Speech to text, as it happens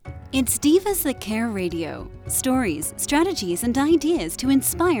It's Divas That Care Radio. Stories, strategies, and ideas to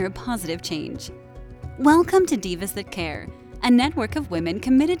inspire positive change. Welcome to Divas That Care, a network of women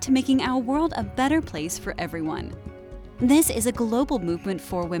committed to making our world a better place for everyone. This is a global movement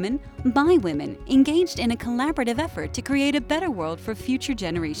for women, by women, engaged in a collaborative effort to create a better world for future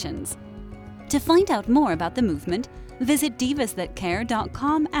generations. To find out more about the movement, visit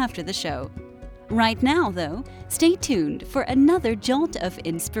divasthatcare.com after the show. Right now, though, stay tuned for another jolt of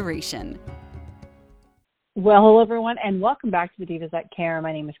inspiration. Well, hello, everyone, and welcome back to the Divas That Care.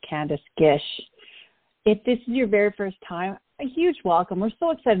 My name is Candace Gish. If this is your very first time, a huge welcome. We're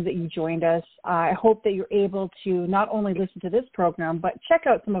so excited that you joined us. I hope that you're able to not only listen to this program, but check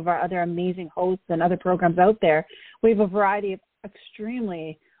out some of our other amazing hosts and other programs out there. We have a variety of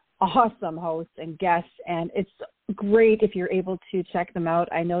extremely awesome hosts and guests, and it's great if you're able to check them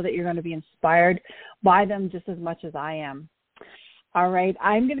out. I know that you're going to be inspired by them just as much as I am. All right,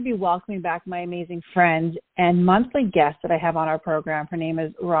 I'm going to be welcoming back my amazing friend and monthly guest that I have on our program. Her name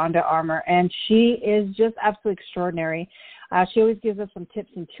is Rhonda Armour, and she is just absolutely extraordinary. She always gives us some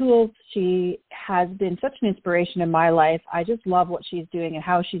tips and tools. She has been such an inspiration in my life. I just love what she's doing and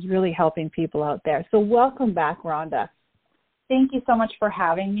how she's really helping people out there. So welcome back, Rhonda. Thank you so much for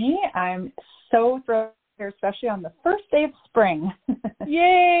having me. I'm so thrilled here, especially on the first day of spring.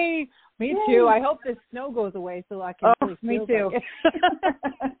 Yay! Me Yay. too. I hope the snow goes away so I can really me feel too.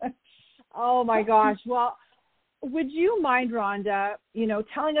 Oh my gosh. Well, would you mind, Rhonda,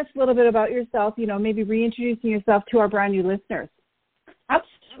 telling us a little bit about yourself, maybe reintroducing yourself to our brand new listeners?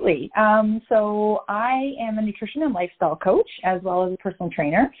 Absolutely. So I am a nutrition and lifestyle coach as well as a personal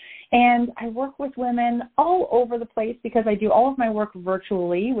trainer, and I work with women all over the place because I do all of my work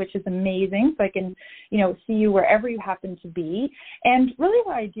virtually, which is amazing. So I can, see you wherever you happen to be. And really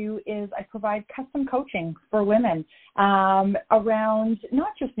what I do is I provide custom coaching for women around not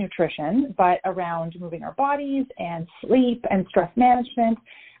just nutrition, but around moving our bodies and sleep and stress management.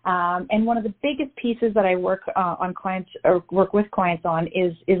 And one of the biggest pieces that I work on clients or work with clients on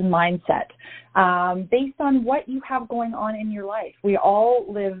is mindset, based on what you have going on in your life. We all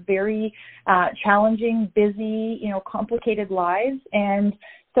live very challenging, busy, complicated lives. And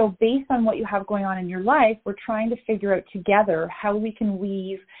so based on what you have going on in your life, we're trying to figure out together how we can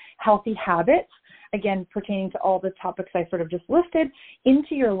weave healthy habits, again, pertaining to all the topics I sort of just listed,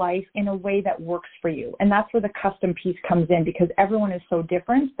 into your life in a way that works for you. And that's where the custom piece comes in, because everyone is so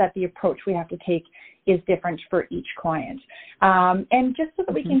different that the approach we have to take is different for each client. And just so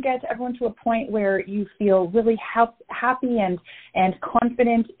that we can get everyone to a point where you feel really happy and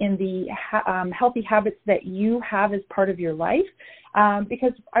confident in the healthy habits that you have as part of your life,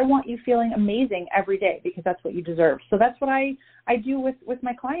 because I want you feeling amazing every day, because that's what you deserve. So that's what I do with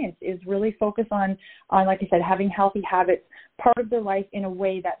my clients, is really focus on, like I said, having healthy habits part of their life in a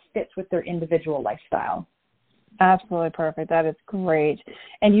way that fits with their individual lifestyle. Absolutely perfect. That is great.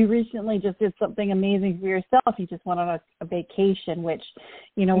 And you recently just did something amazing for yourself. You just went on a vacation, which,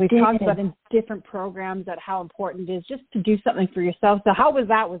 we've talked about in different programs that how important it is just to do something for yourself. So how was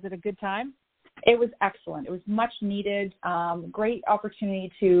that? Was it a good time? It was excellent. It was much needed. Great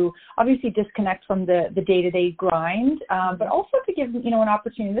opportunity to obviously disconnect from the day-to-day grind, but also to give, an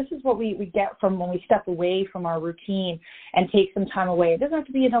opportunity. This is what we get from when we step away from our routine and take some time away. It doesn't have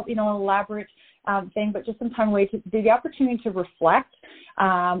to be an elaborate thing, but just some time away to the opportunity to reflect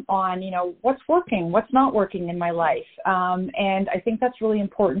on, what's working, what's not working in my life. And I think that's really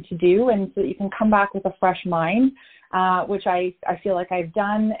important to do, and so that you can come back with a fresh mind, which I feel like I've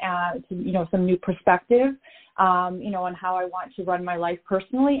done, some new perspective, on how I want to run my life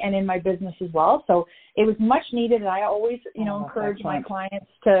personally and in my business as well. So it was much needed. And I always, encourage my clients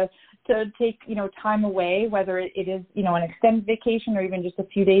to take, time away, whether it is, an extended vacation or even just a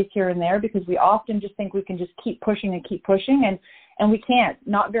few days here and there, because we often just think we can just keep pushing and we can't,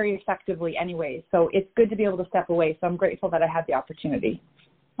 not very effectively anyway. So it's good to be able to step away. So I'm grateful that I had the opportunity.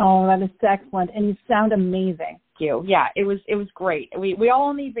 Oh, that is excellent. And you sound amazing. Thank you. Yeah, it was great. We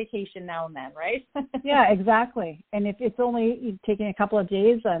all need vacation now and then, right? Yeah, exactly. And if it's only taking a couple of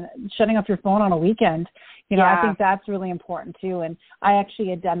days and shutting off your phone on a weekend, I think that's really important too. And I actually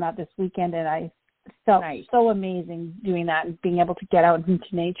had done that this weekend, and I felt so amazing doing that and being able to get out into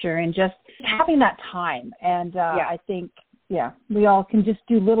nature and just having that time. And I think, we all can just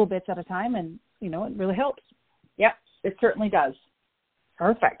do little bits at a time, and, it really helps. Yep, it certainly does.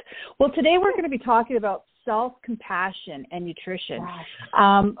 Perfect. Well, today we're going to be talking about self-compassion and nutrition.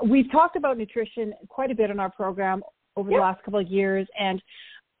 We've talked about nutrition quite a bit in our program over the last couple of years, and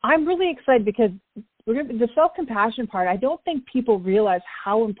I'm really excited because the self-compassion part, I don't think people realize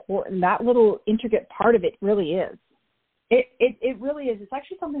how important that little intricate part of it really is. It really is. It's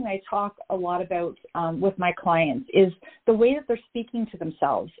actually something that I talk a lot about with my clients, is the way that they're speaking to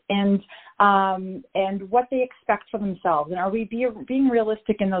themselves and what they expect from themselves, and are we being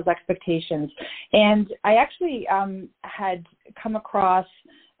realistic in those expectations? And I actually had come across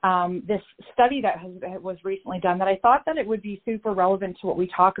this study that was recently done that I thought that it would be super relevant to what we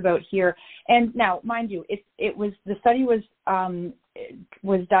talk about here. And now, mind you, the study was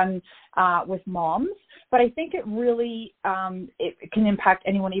done with moms, but I think it really it can impact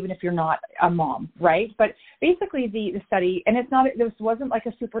anyone, even if you're not a mom, right? But basically, the study, and this wasn't like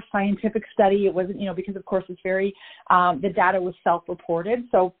a super scientific study. It wasn't, because of course it's very the data was self-reported,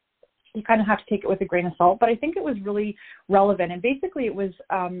 so you kind of have to take it with a grain of salt, but I think it was really relevant. And basically it was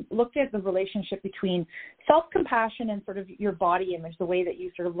looked at the relationship between self-compassion and sort of your body image, the way that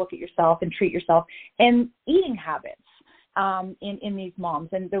you sort of look at yourself and treat yourself, and eating habits in these moms.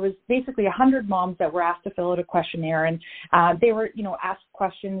 And there was basically 100 moms that were asked to fill out a questionnaire, and they were, asked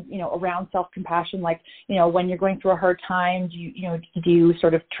questions, around self-compassion, like, when you're going through a hard time, do you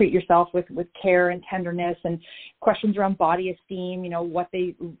sort of treat yourself with care and tenderness, and questions around body esteem, what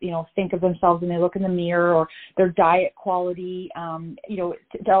they, think of themselves when they look in the mirror, or their diet quality,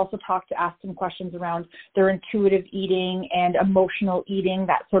 to also ask them questions around their intuitive eating and emotional eating,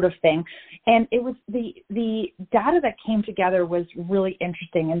 that sort of thing. And it was the data that came together was really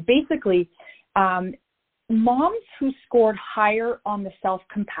interesting. And basically, moms who scored higher on the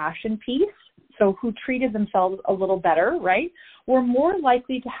self-compassion piece, so who treated themselves a little better, right, were more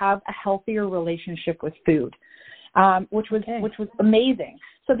likely to have a healthier relationship with food, which was amazing.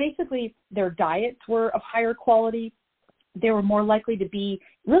 So basically, their diets were of higher quality. They were more likely to be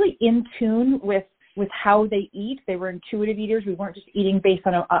really in tune with how they eat. They were intuitive eaters. We weren't just eating based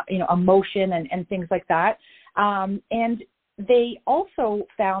on emotion and things like that. And they also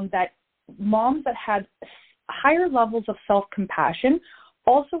found that moms that had higher levels of self-compassion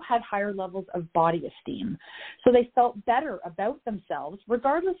also had higher levels of body esteem. So they felt better about themselves,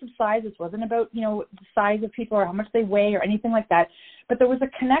 regardless of size. This wasn't about, the size of people or how much they weigh or anything like that, but there was a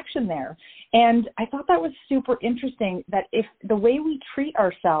connection there. And I thought that was super interesting, that if the way we treat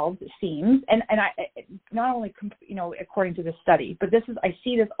ourselves seems, and I, not only, according to this study, but I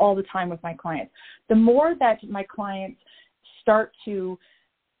see this all the time with my clients. The more that my clients start to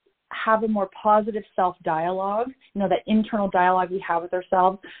have a more positive self-dialogue, that internal dialogue we have with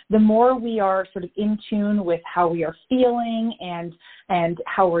ourselves, the more we are sort of in tune with how we are feeling and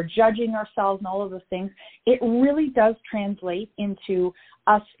how we're judging ourselves and all of those things, it really does translate into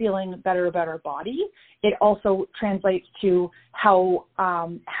us feeling better about our body. It also translates to how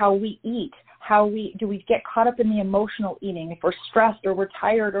we eat. Do we get caught up in the emotional eating, if we're stressed or we're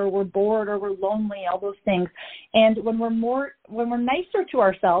tired or we're bored or we're lonely, all those things. And when we're nicer to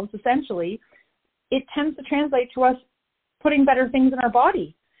ourselves, essentially, it tends to translate to us putting better things in our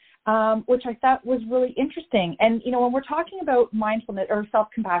body, which I thought was really interesting. And, when we're talking about mindfulness or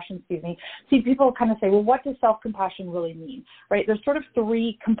self-compassion, see, people kind of say, well, what does self-compassion really mean, right? There's sort of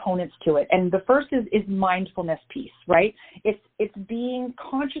 3 components to it. And the first is mindfulness piece, right? It's being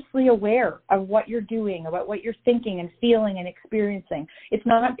consciously aware of what you're doing, about what you're thinking and feeling and experiencing. It's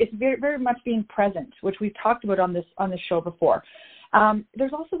very, very much being present, which we've talked about on this show before.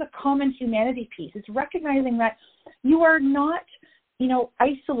 There's also the common humanity piece. It's recognizing that you are not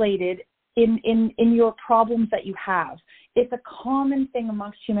isolated in your problems that you have. It's a common thing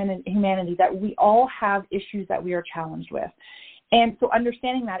amongst humanity that we all have issues that we are challenged with. And so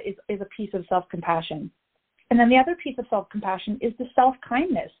understanding that is a piece of self-compassion. And then the other piece of self-compassion is the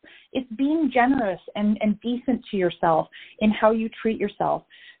self-kindness. It's being generous and decent to yourself in how you treat yourself.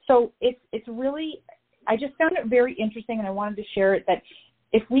 So it's really, I just found it very interesting, and I wanted to share it, that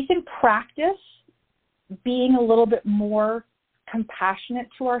if we can practice being a little bit more compassionate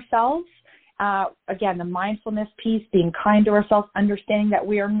to ourselves, again, the mindfulness piece, being kind to ourselves, understanding that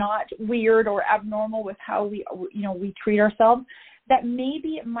we are not weird or abnormal with how we treat ourselves, that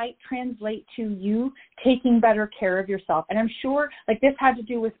maybe it might translate to you taking better care of yourself. And I'm sure, this had to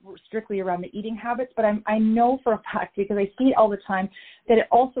do with strictly around the eating habits, but I know for a fact, because I see it all the time, that it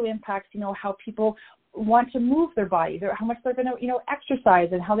also impacts, how people want to move their bodies, or how much they're going to, exercise,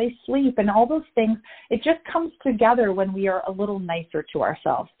 and how they sleep, and all those things. It just comes together when we are a little nicer to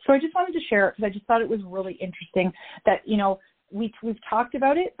ourselves. So I just wanted to share it, because I just thought it was really interesting that, we've talked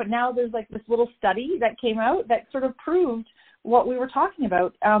about it, but now there's this little study that came out that sort of proved what we were talking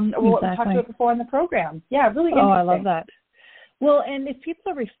about, or what we talked about before in the program. Yeah, really interesting. Oh, I love that. Well, and if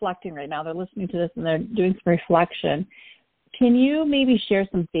people are reflecting right now, they're listening to this and they're doing some reflection, can you maybe share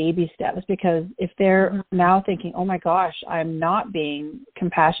some baby steps? Because if they're now thinking, oh my gosh, I'm not being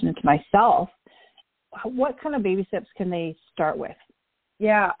compassionate to myself, what kind of baby steps can they start with?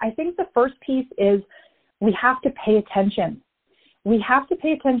 Yeah, I think the first piece is we have to pay attention. We have to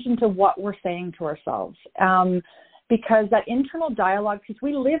pay attention to what we're saying to ourselves. Because that internal dialogue piece,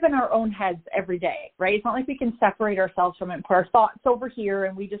 we live in our own heads every day, right? It's not like we can separate ourselves from it and put our thoughts over here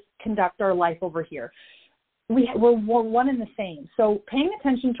and we just conduct our life over here. We're one and the same. So paying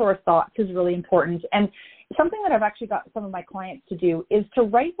attention to our thoughts is really important. And something that I've actually got some of my clients to do is to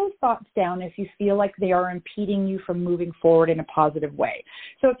write those thoughts down if you feel like they are impeding you from moving forward in a positive way.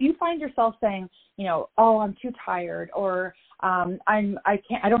 So if you find yourself saying, oh, I'm too tired, or I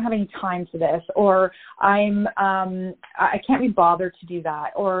don't have any time for this, or I can't be bothered to do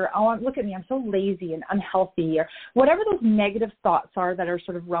that, or oh, look at me, I'm so lazy and unhealthy, or whatever those negative thoughts are that are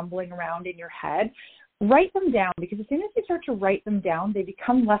sort of rumbling around in your head, write them down, because as soon as you start to write them down, they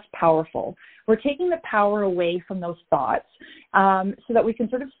become less powerful. We're taking the power away from those thoughts so that we can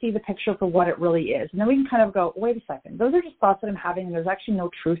sort of see the picture for what it really is. And then we can kind of go, wait a second, those are just thoughts that I'm having and there's actually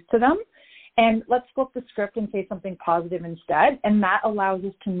no truth to them. And let's flip the script and say something positive instead. And that allows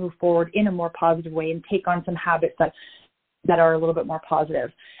us to move forward in a more positive way and take on some habits that are a little bit more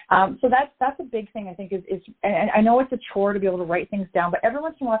positive. So that's a big thing, I think, is and I know it's a chore to be able to write things down, but every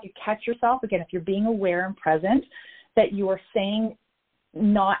once in a while, if you catch yourself, again, if you're being aware and present, that you are saying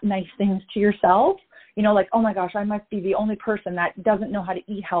not nice things to yourself, like, oh my gosh, I must be the only person that doesn't know how to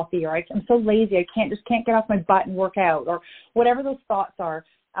eat healthy, or I'm so lazy, I can't get off my butt and work out, or whatever those thoughts are.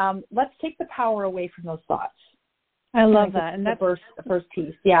 Let's take the power away from those thoughts. I love that. And that's the first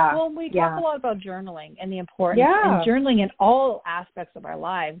piece. Yeah. Well, we talk a lot about journaling and the importance of journaling in all aspects of our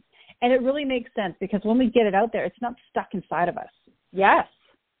lives. And it really makes sense, because when we get it out there, it's not stuck inside of us. Yes.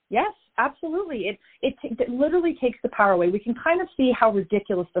 Yes, absolutely. It literally takes the power away. We can kind of see how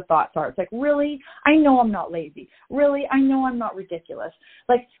ridiculous the thoughts are. It's like, really? I know I'm not lazy. Really? I know I'm not ridiculous.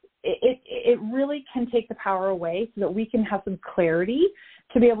 Like, it really can take the power away so that we can have some clarity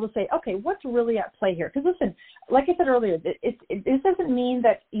to be able to say, okay, what's really at play here? Because listen, like I said earlier, this doesn't mean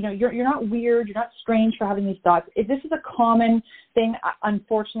that you're not weird, you're not strange for having these thoughts. This is a common thing,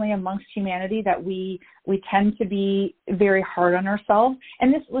 unfortunately, amongst humanity, that we tend to be very hard on ourselves.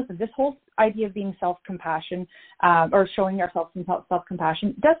 And this whole idea of being self-compassion or showing ourselves some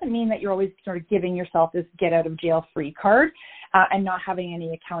self-compassion doesn't mean that you're always sort of giving yourself this get-out-of-jail-free card and not having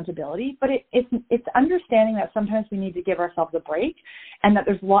any accountability. But it's understanding that sometimes we need to give ourselves a break, and that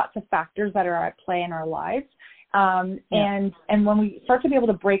there's lots of factors that are at play in our lives. And when we start to be able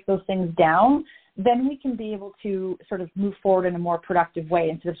to break those things down, then we can be able to sort of move forward in a more productive way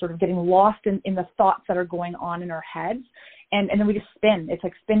instead of sort of getting lost in the thoughts that are going on in our heads. And then we just spin. It's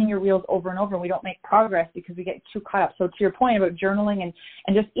like spinning your wheels over and over, and we don't make progress because we get too caught up. So to your point about journaling and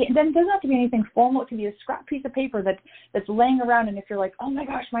just, it then doesn't have to be anything formal. It can be a scrap piece of paper that's laying around. And if you're like, oh my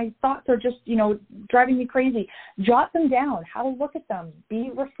gosh, my thoughts are just, driving me crazy, jot them down, have a look at them, be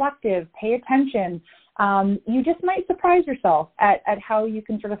reflective, pay attention. You just might surprise yourself at how you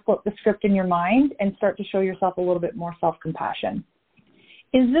can sort of flip the script in your mind and start to show yourself a little bit more self-compassion.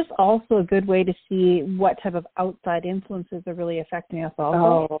 Is this also a good way to see what type of outside influences are really affecting us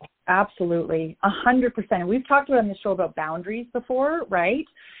also? Oh, absolutely. 100%. We've talked about on the show about boundaries before, right?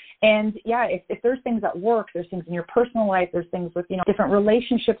 And yeah, if there's things at work, there's things in your personal life, there's things with, different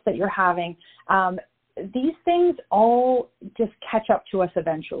relationships that you're having. These things all just catch up to us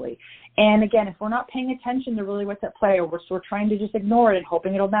eventually. And again, if we're not paying attention to really what's at play, or we're trying to just ignore it and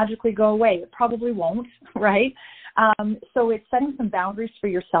hoping it'll magically go away, it probably won't, right? So it's setting some boundaries for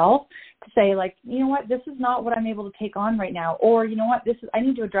yourself to say, like, you know what, this is not what I'm able to take on right now. Or, you know what, I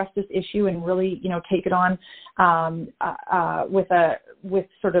need to address this issue and really, take it on with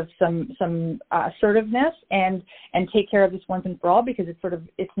sort of some assertiveness and take care of this once and for all, because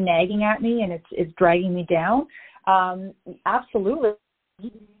it's nagging at me and it's dragging me down. Absolutely.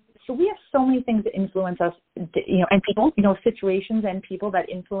 So we have so many things that influence us, and people, situations and people that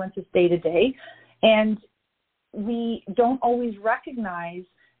influence us day to day. And we don't always recognize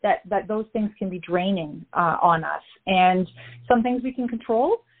that those things can be draining on us. And some things we can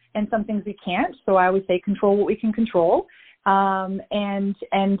control and some things we can't. So I always say control what we can control. But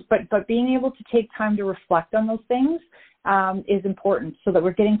being able to take time to reflect on those things is important, so that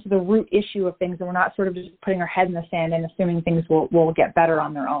we're getting to the root issue of things and we're not sort of just putting our head in the sand and assuming things will get better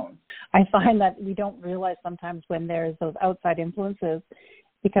on their own. I find that we don't realize sometimes when there's those outside influences,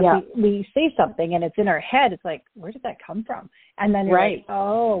 because we say something and it's in our head. It's like, where did that come from? And then you're like,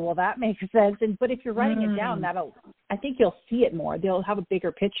 oh, well, that makes sense. But if you're writing it down, I think you'll see it more. They'll have a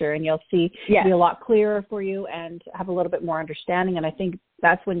bigger picture, and you'll see it'll be a lot clearer for you and have a little bit more understanding. And I think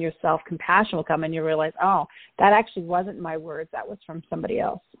that's when your self-compassion will come and you realize, oh, that actually wasn't my words. That was from somebody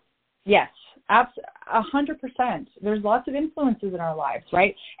else. Yes, 100%. There's lots of influences in our lives,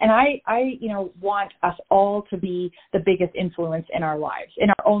 right? And I want us all to be the biggest influence in our lives, in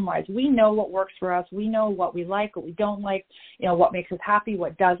our own lives. We know what works for us. We know what we like, what we don't like, what makes us happy,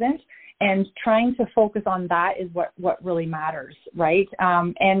 what doesn't. And trying to focus on that is what really matters, right?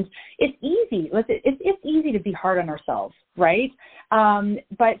 And it's easy. It's easy to be hard on ourselves, right?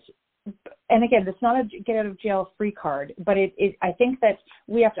 And again, it's not a get out of jail free card, but I think that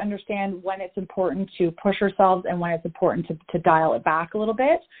we have to understand when it's important to push ourselves and when it's important to dial it back a little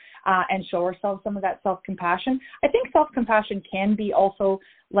bit and show ourselves some of that self-compassion. I think self-compassion can be also,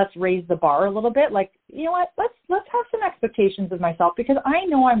 let's raise the bar a little bit. Like, you know what, let's have some expectations of myself because I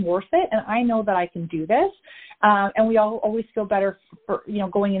know I'm worth it and I know that I can do this. And we all always feel better for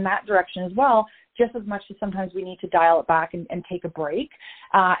going in that direction as well, just as much as sometimes we need to dial it back and take a break.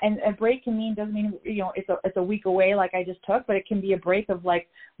 And a break doesn't mean, it's a week away like I just took, but it can be a break of like,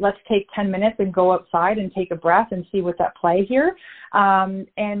 let's take 10 minutes and go outside and take a breath and see what's at play here.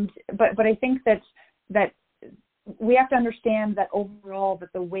 But I think that we have to understand that overall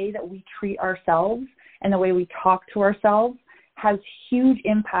that the way that we treat ourselves and the way we talk to ourselves has huge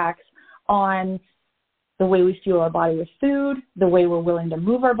impacts on the way we fuel our body with food, the way we're willing to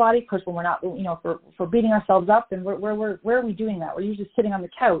move our body, because when we're not, if we're beating ourselves up, then where are we doing that? We're usually sitting on the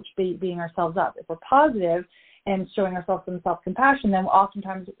couch beating ourselves up. If we're positive and showing ourselves some self-compassion, then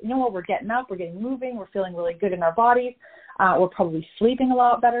oftentimes, we're getting up, we're getting moving, we're feeling really good in our bodies. We're probably sleeping a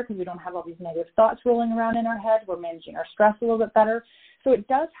lot better because we don't have all these negative thoughts rolling around in our head. We're managing our stress a little bit better. So it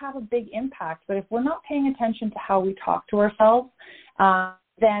does have a big impact. But if we're not paying attention to how we talk to ourselves,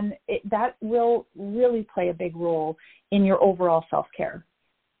 then that will really play a big role in your overall self-care.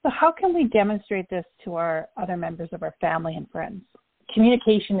 So how can we demonstrate this to our other members of our family and friends?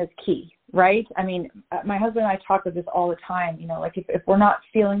 Communication is key, right? I mean, my husband and I talk about this all the time, like if we're not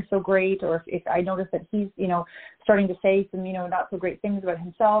feeling so great, or if I notice that he's, starting to say some, not so great things about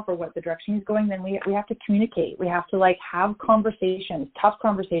himself or what the direction he's going, then we have to communicate. We have to have conversations, tough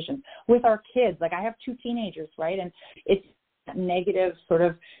conversations with our kids. Like I have 2 teenagers, right? And it's negative sort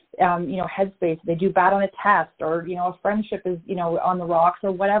of, headspace. They do bad on a test, or, a friendship is, on the rocks,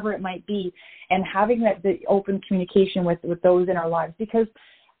 or whatever it might be. And having the open communication with those in our lives, because,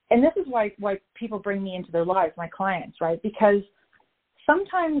 and this is why people bring me into their lives, my clients, right? Because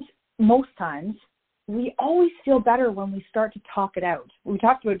sometimes, most times, we always feel better when we start to talk it out. We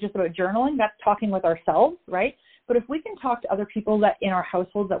talked about journaling, that's talking with ourselves, right? But if we can talk to other people that in our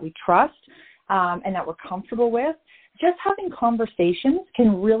household that we trust, and that we're comfortable with, just having conversations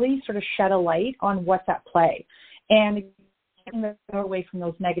can really sort of shed a light on what's at play. And getting away from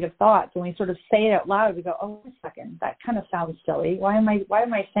those negative thoughts. When we sort of say it out loud, we go, oh, wait a second, that kind of sounds silly. Why am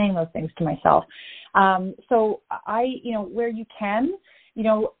I saying those things to myself? So where you can,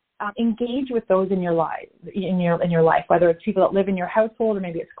 engage with those in your life, whether it's people that live in your household, or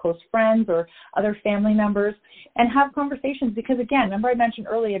maybe it's close friends or other family members, and have conversations. Because again, remember I mentioned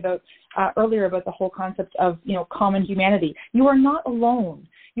earlier about the whole concept of, common humanity. You are not alone.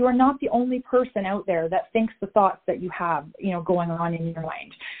 You are not the only person out there that thinks the thoughts that you have, going on in your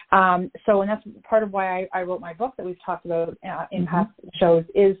mind. And that's part of why I wrote my book that we've talked about in past shows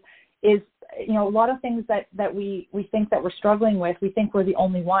is a lot of things that we think that we're struggling with, we think we're the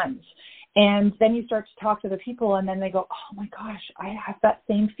only ones. And then you start to talk to the people, and then they go, oh my gosh, I have that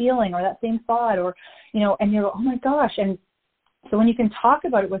same feeling or that same thought, or, and you go, oh my gosh. And so when you can talk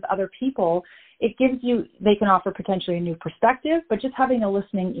about it with other people, it gives you, they can offer potentially a new perspective, but just having a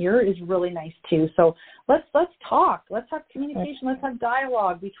listening ear is really nice too. So let's talk, let's have communication, let's have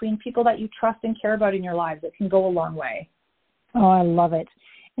dialogue between people that you trust and care about in your lives. It can go a long way. Oh, I love it.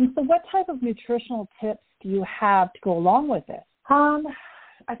 And so what type of nutritional tips do you have to go along with this?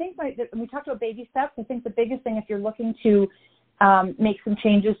 I think we talked about baby steps. I think the biggest thing, if you're looking to make some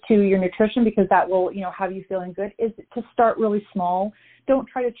changes to your nutrition, because that will, have you feeling good, is to start really small. Don't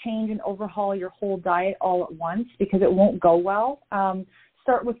try to change and overhaul your whole diet all at once, because it won't go well.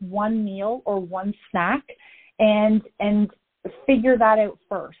 Start with one meal or one snack and figure that out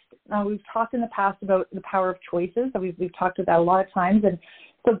first. We've talked in the past about the power of choices. So we've talked about that a lot of times. And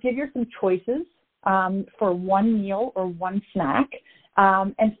so give yourself some choices for one meal or one snack,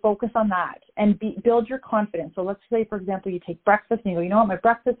 and focus on that and build your confidence. So let's say, for example, you take breakfast and you go, my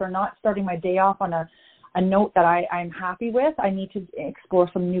breakfasts are not starting my day off on a note that I'm happy with. I need to explore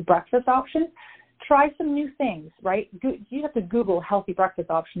some new breakfast options. Try some new things, right? You have to Google healthy breakfast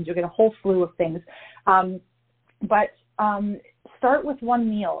options. You'll get a whole slew of things. But start with one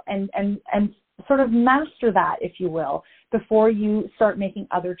meal and sort of master that, if you will, before you start making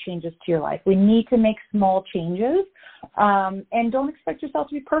other changes to your life. We need to make small changes, and don't expect yourself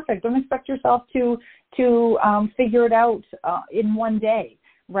to be perfect. Don't expect yourself to figure it out in one day,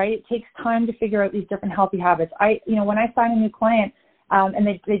 right? It takes time to figure out these different healthy habits. When I sign a new client and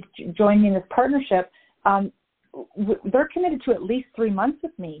they join me in this partnership, they're committed to at least 3 months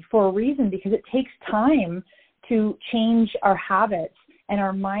with me for a reason, because it takes time to change our habits and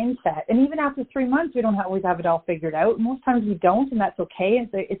our mindset. And even after 3 months, we don't always have it all figured out. Most times we don't, and that's okay.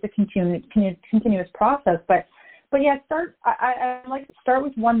 It's a continuous process. But yeah, I like to start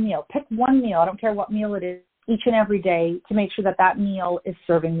with one meal. Pick one meal. I don't care what meal it is, each and every day, to make sure that meal is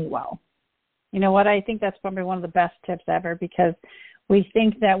serving me well. You know what? I think that's probably one of the best tips ever, because we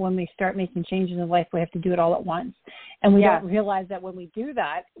think that when we start making changes in life, we have to do it all at once. And we don't realize that when we do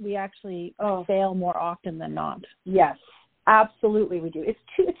that, we actually fail more often than not. Yes, absolutely we do. It's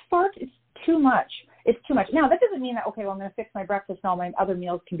too much. It's too much. Now, that doesn't mean that, okay, well, I'm going to fix my breakfast and all my other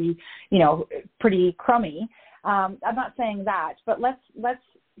meals can be, pretty crummy. I'm not saying that, but let's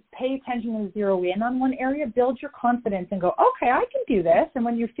pay attention and zero in on one area, build your confidence and go, okay, I can do this. And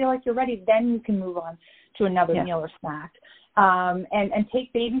when you feel like you're ready, then you can move on to another meal or snack. And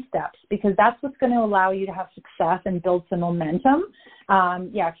take baby steps, because that's what's going to allow you to have success and build some momentum.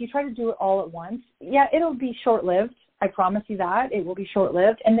 If you try to do it all at once, it'll be short-lived. I promise you that. It will be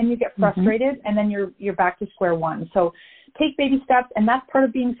short-lived. And then you get frustrated, and then you're back to square one. So take baby steps, and that's part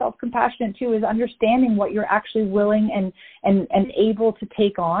of being self-compassionate too, is understanding what you're actually willing and able to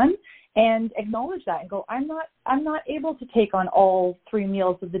take on, and acknowledge that and go, I'm not able to take on all 3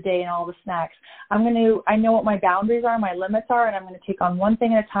 meals of the day and all the snacks. I know what my boundaries are, my limits are, and I'm going to take on one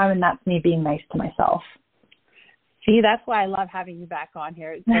thing at a time, and that's me being nice to myself. See, that's why I love having you back on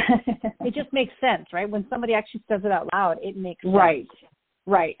here. It just makes sense, right? When somebody actually says it out loud, it makes sense.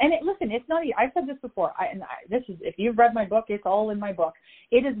 Right. And listen, it's not easy. I've said this before. If you've read my book, it's all in my book.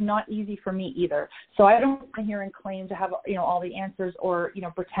 It is not easy for me either. So I don't sit here and claim to have, all the answers or,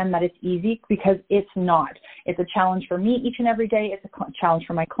 pretend that it's easy, because it's not. It's a challenge for me each and every day. It's a challenge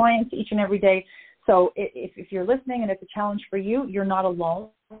for my clients each and every day. So if you're listening and it's a challenge for you, you're not alone.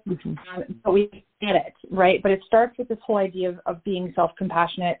 But we get it, right? But it starts with this whole idea of being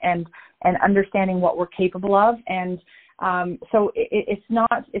self-compassionate and understanding what we're capable of. And so it's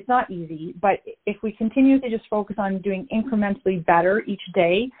not easy, but if we continue to just focus on doing incrementally better each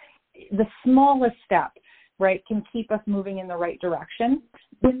day, the smallest step, right, can keep us moving in the right direction.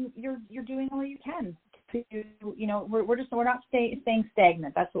 Then you're doing all you can. We're not staying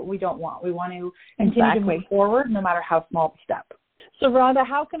stagnant. That's what we don't want. We want to continue to move forward, no matter how small the step. So, Rhonda,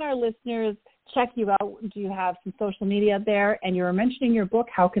 how can our listeners check you out? Do you have some social media there? And you were mentioning your book.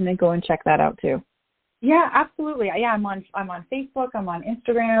 How can they go and check that out too? Yeah, absolutely. Yeah, I'm on Facebook. I'm on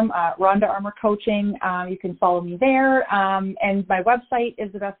Instagram, Rhonda Armour Coaching. You can follow me there. And my website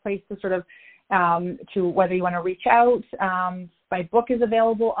is the best place to sort of to whether you want to reach out. My book is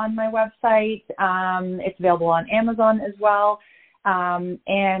available on my website. It's available on Amazon as well.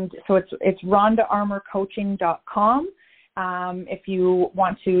 And so it's RhondaArmourCoaching.com. If you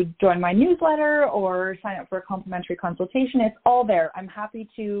want to join my newsletter or sign up for a complimentary consultation, it's all there. I'm happy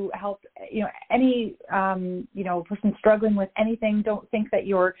to help, any, person struggling with anything. Don't think that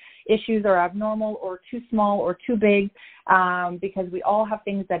your issues are abnormal or too small or too big, because we all have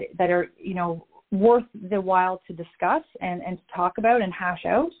things that are, worth the while to discuss and to talk about and hash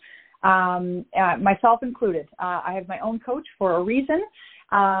out, myself included. I have my own coach for a reason,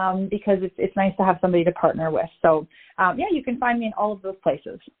 because it's nice to have somebody to partner with. So, you can find me in all of those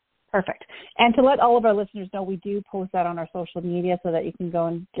places. Perfect. And to let all of our listeners know, we do post that on our social media so that you can go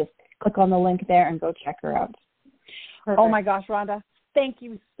and just click on the link there and go check her out. Perfect. Oh my gosh, Rhonda, thank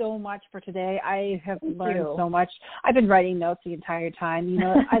you so much for today. I have learned so much. I've been writing notes the entire time.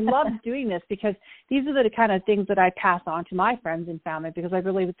 I love doing this, because these are the kind of things that I pass on to my friends and family, because I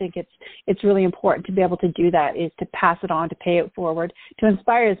really think it's really important to be able to do that, is to pass it on, to pay it forward, to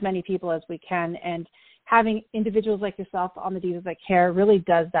inspire as many people as we can. And having individuals like yourself on the Divas That Care really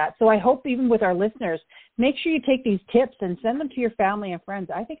does that. So I hope even with our listeners, make sure you take these tips and send them to your family and friends.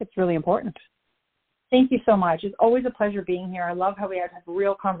 I think it's really important. Thank you so much. It's always a pleasure being here. I love how we have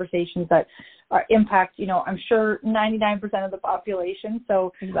real conversations that impact, I'm sure 99% of the population.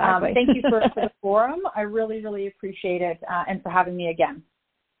 So exactly. Thank you for the forum. I really, really appreciate it, and for having me again.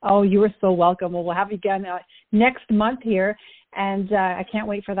 Oh, you are so welcome. Well, we'll have you again next month here, and I can't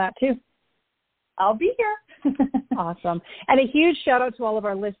wait for that too. I'll be here. Awesome. And a huge shout out to all of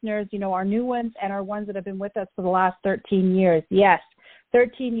our listeners, our new ones and our ones that have been with us for the last 13 years. Yes,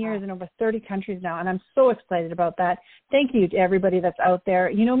 13 years in over 30 countries now, and I'm so excited about that. Thank you to everybody that's out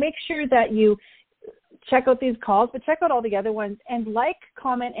there. Make sure that you check out these calls, but check out all the other ones and like,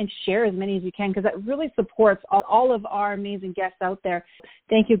 comment, and share as many as you can, because that really supports all of our amazing guests out there.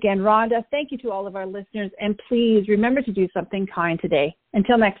 Thank you again, Rhonda. Thank you to all of our listeners, and please remember to do something kind today.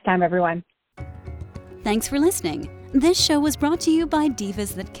 Until next time, everyone. Thanks for listening. This show was brought to you by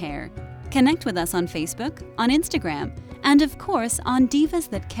Divas That Care. Connect with us on Facebook, on Instagram, and of course on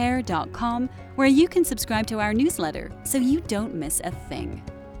divasthatcare.com, where you can subscribe to our newsletter so you don't miss a thing.